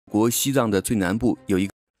国西藏的最南部有一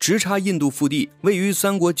个直插印度腹地，位于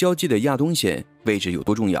三国交界的亚东县，位置有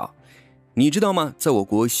多重要？你知道吗？在我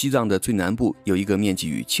国西藏的最南部有一个面积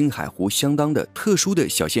与青海湖相当的特殊的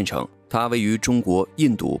小县城，它位于中国、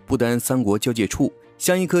印度、不丹三国交界处，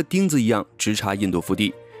像一颗钉子一样直插印度腹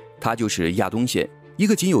地。它就是亚东县，一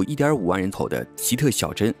个仅有 1.5 万人口的奇特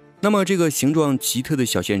小镇。那么这个形状奇特的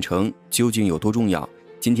小县城究竟有多重要？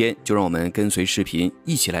今天就让我们跟随视频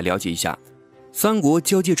一起来了解一下三国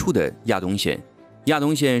交界处的亚东县。亚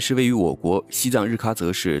东县是位于我国西藏日喀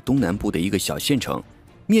则市东南部的一个小县城，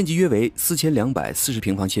面积约为4240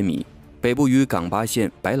平方千米，北部与冈巴县、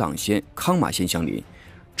白朗县、康马县相邻，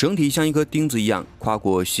整体像一颗钉子一样跨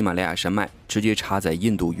过喜马拉雅山脉，直接插在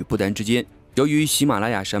印度与不丹之间。由于喜马拉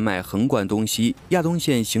雅山脉横贯东西，亚东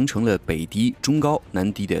县形成了北低中高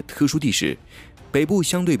南低的特殊地势，北部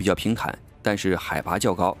相对比较平坦，但是海拔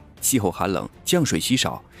较高，气候寒冷，降水稀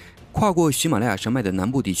少。跨过喜马拉雅山脉的南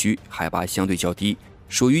部地区海拔相对较低，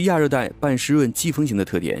属于亚热带半湿润季风型的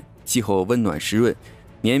特点，气候温暖湿润，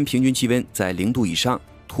年平均气温在0度以上，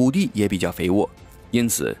土地也比较肥沃，因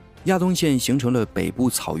此亚东县形成了北部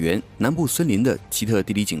草原、南部森林的奇特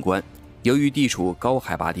地理景观。由于地处高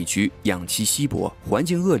海拔地区，氧气稀薄，环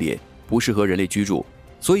境恶劣，不适合人类居住，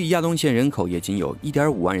所以亚东县人口也仅有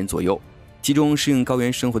 1.5 万人左右，其中适应高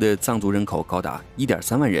原生活的藏族人口高达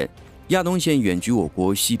 1.3 万人。亚东县远居我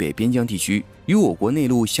国西北边疆地区，与我国内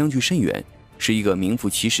陆相距甚远，是一个名副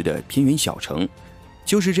其实的偏远小城。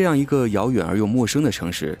就是这样一个遥远而又陌生的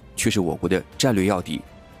城市，却是我国的战略要地，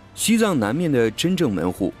西藏南面的真正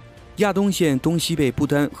门户。亚东县东西被不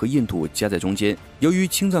丹和印度夹在中间，由于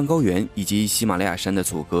青藏高原以及喜马拉雅山的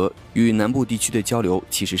阻隔，与南部地区的交流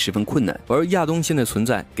其实十分困难，而亚东县的存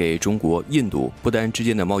在给中国、印度、不丹之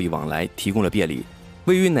间的贸易往来提供了便利。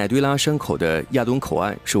位于乃堆拉山口的亚东口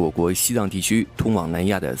岸是我国西藏地区通往南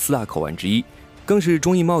亚的4大口岸之一，更是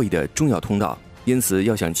中印贸易的重要通道。因此，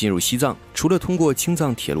要想进入西藏，除了通过青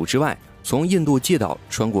藏铁路之外，从印度界道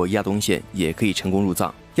穿过亚东县也可以成功入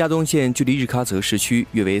藏。亚东县距离日喀则市区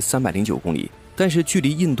约为309公里，但是距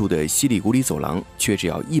离印度的西里古里走廊却只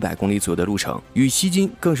要100公里左右的路程，与西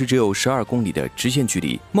金更是只有12公里的直线距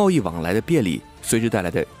离。贸易往来的便利，随之带来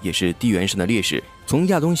的也是地缘上的劣势，从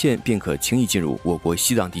亚东县便可轻易进入我国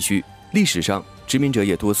西藏地区。历史上，殖民者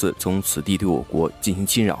也多次从此地对我国进行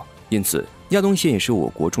侵扰，因此亚东县也是我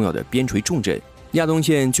国重要的边陲重镇。亚东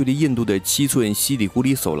县距离印度的7寸西里古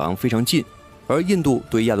里走廊非常近，而印度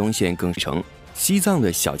对亚东县更是称西藏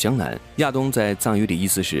的小江南。亚东在藏语里意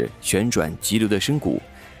思是旋转急流的深谷，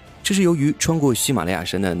这是由于穿过喜马拉雅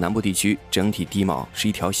山的南部地区整体地貌是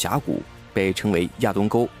一条峡谷，被称为亚东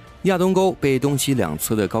沟。亚东沟被东西两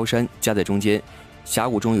侧的高山夹在中间，峡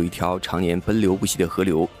谷中有一条常年奔流不息的河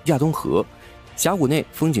流亚东河。峡谷内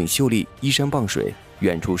风景秀丽，依山傍水，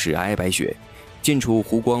远处是皑皑白雪，近处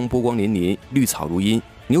湖光波光粼粼，绿草如茵，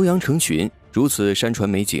牛羊成群，如此山川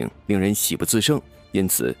美景令人喜不自胜。因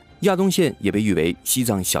此亚东县也被誉为西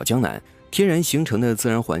藏小江南，天然形成的自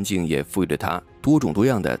然环境也赋予了它多种多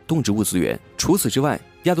样的动植物资源。除此之外，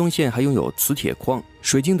亚东县还拥有磁铁矿、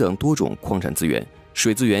水晶等多种矿产资源，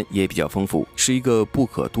水资源也比较丰富，是一个不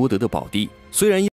可多得的宝地。虽然